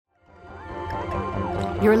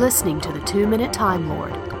You're listening to the 2-Minute Time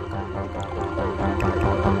Lord.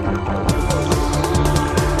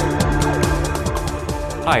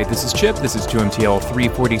 Hi, this is Chip. This is 2MTL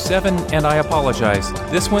 347, and I apologize.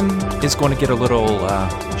 This one is going to get a little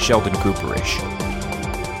Sheldon Cooper-ish.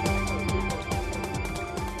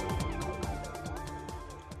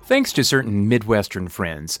 Thanks to certain Midwestern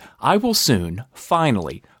friends, I will soon,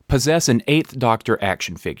 finally, possess an 8th Doctor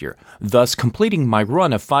action figure, thus completing my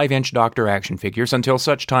run of 5-inch Doctor action figures until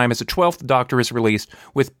such time as a 12th Doctor is released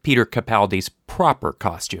with Peter Capaldi's proper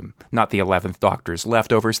costume, not the 11th Doctor's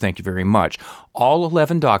leftovers, thank you very much. All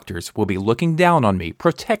 11 Doctors will be looking down on me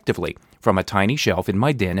protectively from a tiny shelf in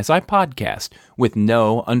my den as I podcast, with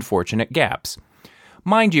no unfortunate gaps.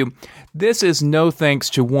 Mind you, this is no thanks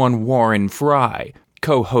to one Warren Fry,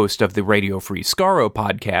 co-host of the Radio Free Skaro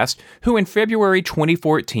podcast, who in February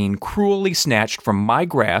 2014 cruelly snatched from my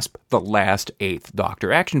grasp the last 8th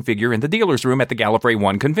Doctor action figure in the dealer's room at the Gallifrey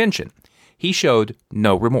 1 convention. He showed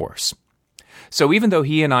no remorse. So even though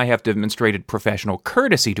he and I have demonstrated professional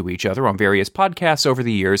courtesy to each other on various podcasts over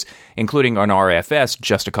the years, including on RFS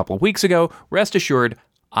just a couple of weeks ago, rest assured,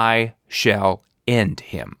 I shall end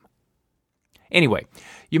him. Anyway,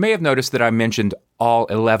 you may have noticed that I mentioned all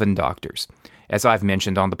 11 Doctors. As I've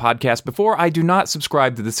mentioned on the podcast before, I do not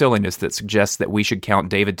subscribe to the silliness that suggests that we should count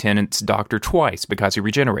David Tennant's Doctor twice because he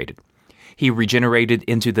regenerated. He regenerated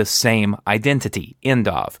into the same identity, end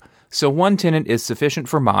of. So one Tennant is sufficient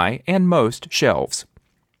for my, and most, shelves.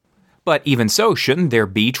 But even so, shouldn't there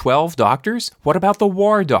be 12 Doctors? What about the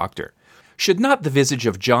War Doctor? Should not the visage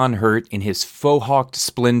of John Hurt in his faux-hawked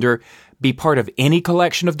splendor be part of any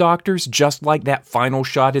collection of Doctors, just like that final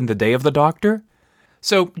shot in The Day of the Doctor?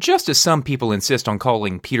 So, just as some people insist on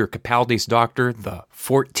calling Peter Capaldi's Doctor the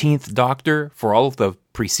 14th Doctor for all of the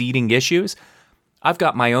preceding issues, I've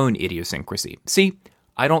got my own idiosyncrasy. See,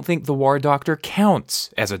 I don't think the War Doctor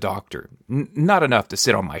counts as a Doctor. Not enough to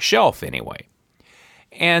sit on my shelf, anyway.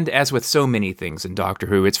 And as with so many things in Doctor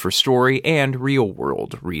Who, it's for story and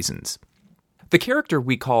real-world reasons. The character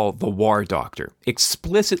we call the War Doctor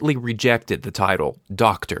explicitly rejected the title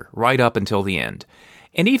Doctor right up until the end.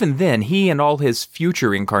 And even then, he and all his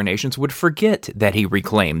future incarnations would forget that he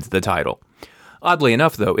reclaimed the title. Oddly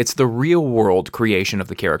enough, though, it's the real-world creation of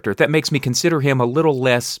the character that makes me consider him a little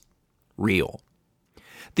less real.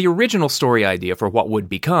 The original story idea for what would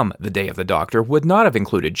become The Day of the Doctor would not have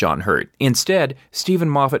included John Hurt. Instead, Stephen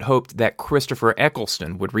Moffat hoped that Christopher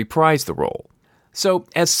Eccleston would reprise the role. So,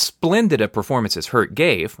 as splendid a performance as Hurt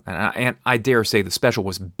gave, and I dare say the special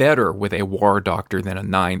was better with a War Doctor than a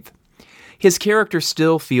 9th, his character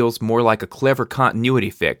still feels more like a clever continuity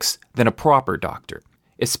fix than a proper Doctor,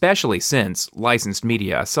 especially since, licensed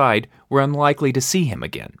media aside, we're unlikely to see him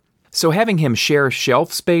again. So having him share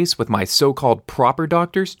shelf space with my so-called proper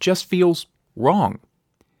Doctors just feels wrong.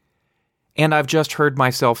 And I've just heard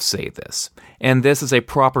myself say this, and this is a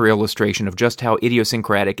proper illustration of just how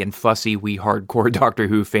idiosyncratic and fussy we hardcore Doctor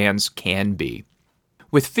Who fans can be.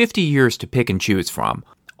 With 50 years to pick and choose from,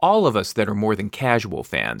 all of us that are more than casual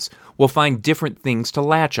fans will find different things to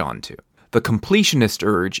latch onto. The completionist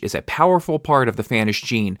urge is a powerful part of the fanish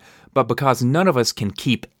gene, but because none of us can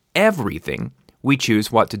keep everything, we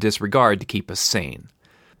choose what to disregard to keep us sane.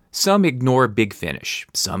 Some ignore Big Finish,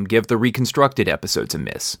 some give the reconstructed episodes a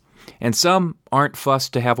miss, and some aren't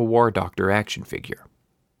fussed to have a War Doctor action figure.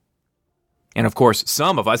 And of course,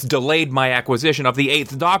 some of us delayed my acquisition of the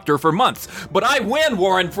 8th Doctor for months. But I win,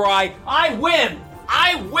 Warren Fry! I win!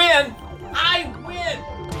 I win! I win!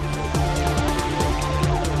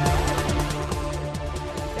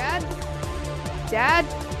 Dad?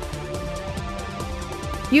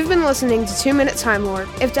 You've been listening to 2-Minute Time Lord.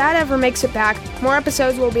 If Dad ever makes it back, more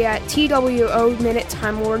episodes will be at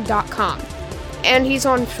TWOMinuteTimeLord.com. And he's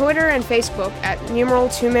on Twitter and Facebook at numeral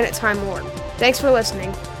 2-Minute Time Lord. Thanks for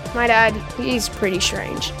listening. My dad, he's pretty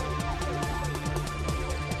strange.